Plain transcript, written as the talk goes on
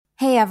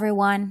Hey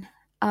everyone.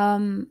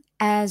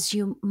 As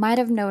you might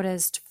have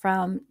noticed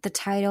from the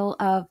title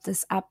of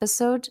this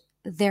episode,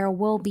 there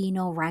will be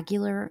no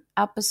regular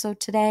episode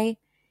today.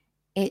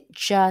 It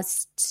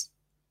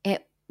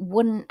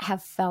wouldn't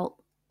have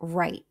felt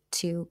right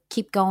to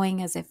keep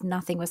going as if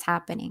nothing was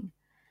happening.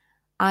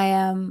 I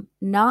am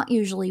not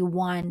usually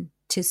one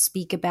to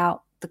speak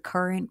about the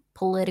current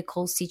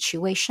political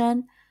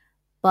situation,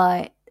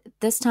 but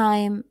this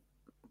time,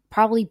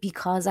 probably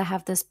because I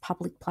have this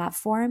public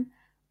platform,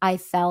 I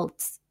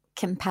felt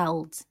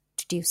compelled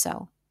to do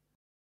so.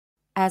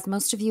 As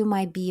most of you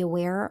might be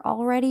aware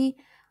already,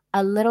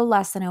 a little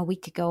less than a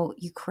week ago,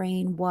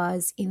 Ukraine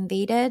was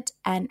invaded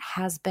and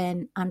has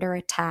been under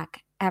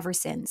attack ever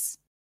since.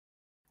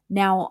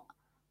 Now,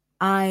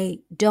 I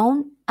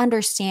don't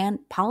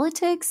understand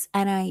politics,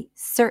 and I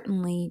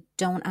certainly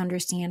don't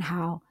understand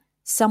how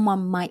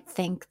someone might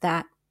think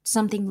that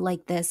something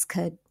like this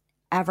could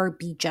ever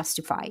be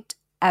justified,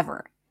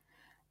 ever.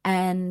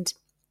 And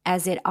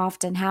as it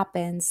often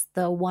happens,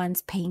 the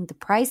ones paying the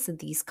price of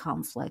these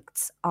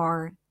conflicts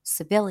are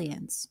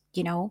civilians,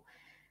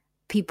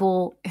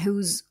 people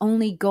whose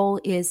only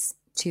goal is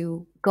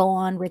to go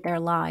on with their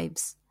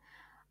lives.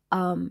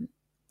 Um,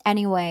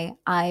 anyway,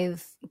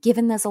 I've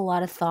given this a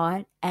lot of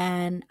thought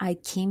and I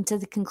came to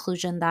the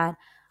conclusion that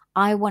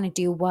I want to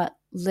do what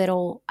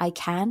little I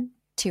can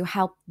to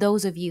help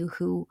those of you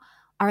who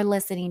are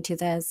listening to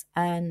this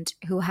and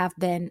who have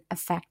been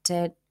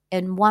affected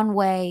in one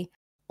way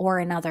or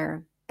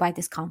another by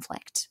this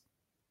conflict.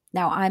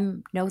 Now,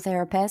 I'm no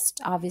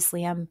therapist.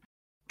 Obviously, I'm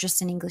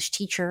just an English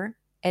teacher.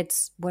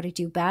 It's what I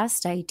do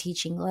best. I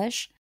teach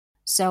English.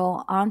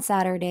 So on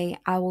Saturday,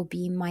 I will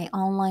be in my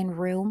online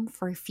room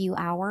for a few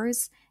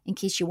hours in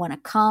case you want to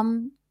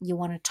come, you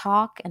want to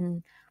talk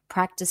and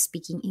practice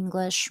speaking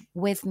English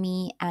with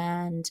me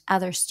and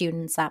other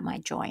students that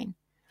might join.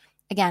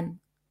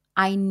 Again,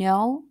 I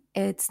know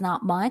it's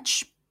not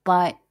much,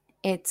 but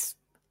it's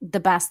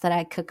the best that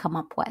I could come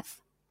up with.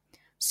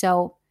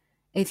 So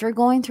if you're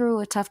going through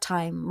a tough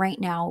time right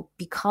now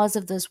because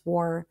of this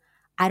war,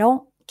 I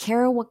don't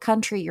care what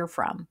country you're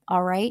from,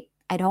 all right?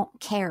 I don't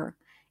care.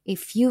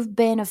 If you've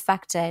been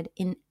affected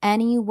in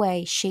any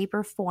way, shape,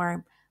 or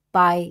form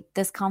by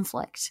this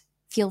conflict,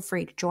 feel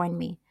free to join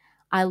me.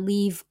 I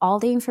leave all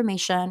the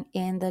information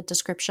in the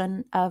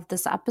description of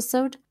this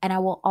episode, and I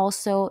will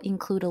also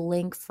include a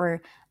link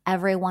for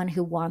everyone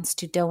who wants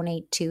to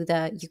donate to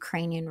the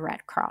Ukrainian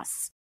Red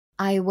Cross.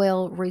 I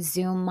will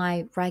resume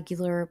my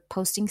regular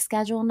posting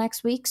schedule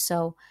next week,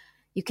 so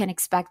you can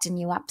expect a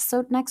new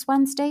episode next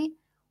Wednesday,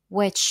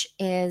 which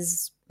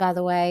is, by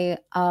the way,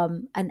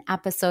 an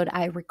episode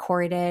I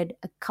recorded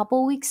a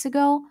couple weeks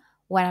ago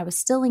when I was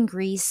still in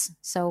Greece,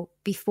 so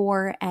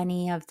before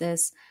any of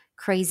this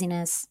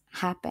craziness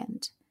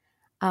happened.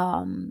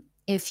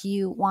 If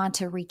you want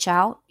to reach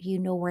out, you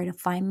know where to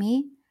find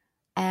me.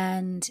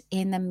 And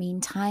in the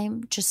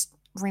meantime, just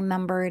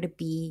remember to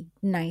be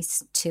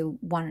nice to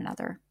one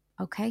another.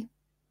 Okay?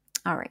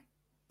 All right.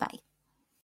 Bye.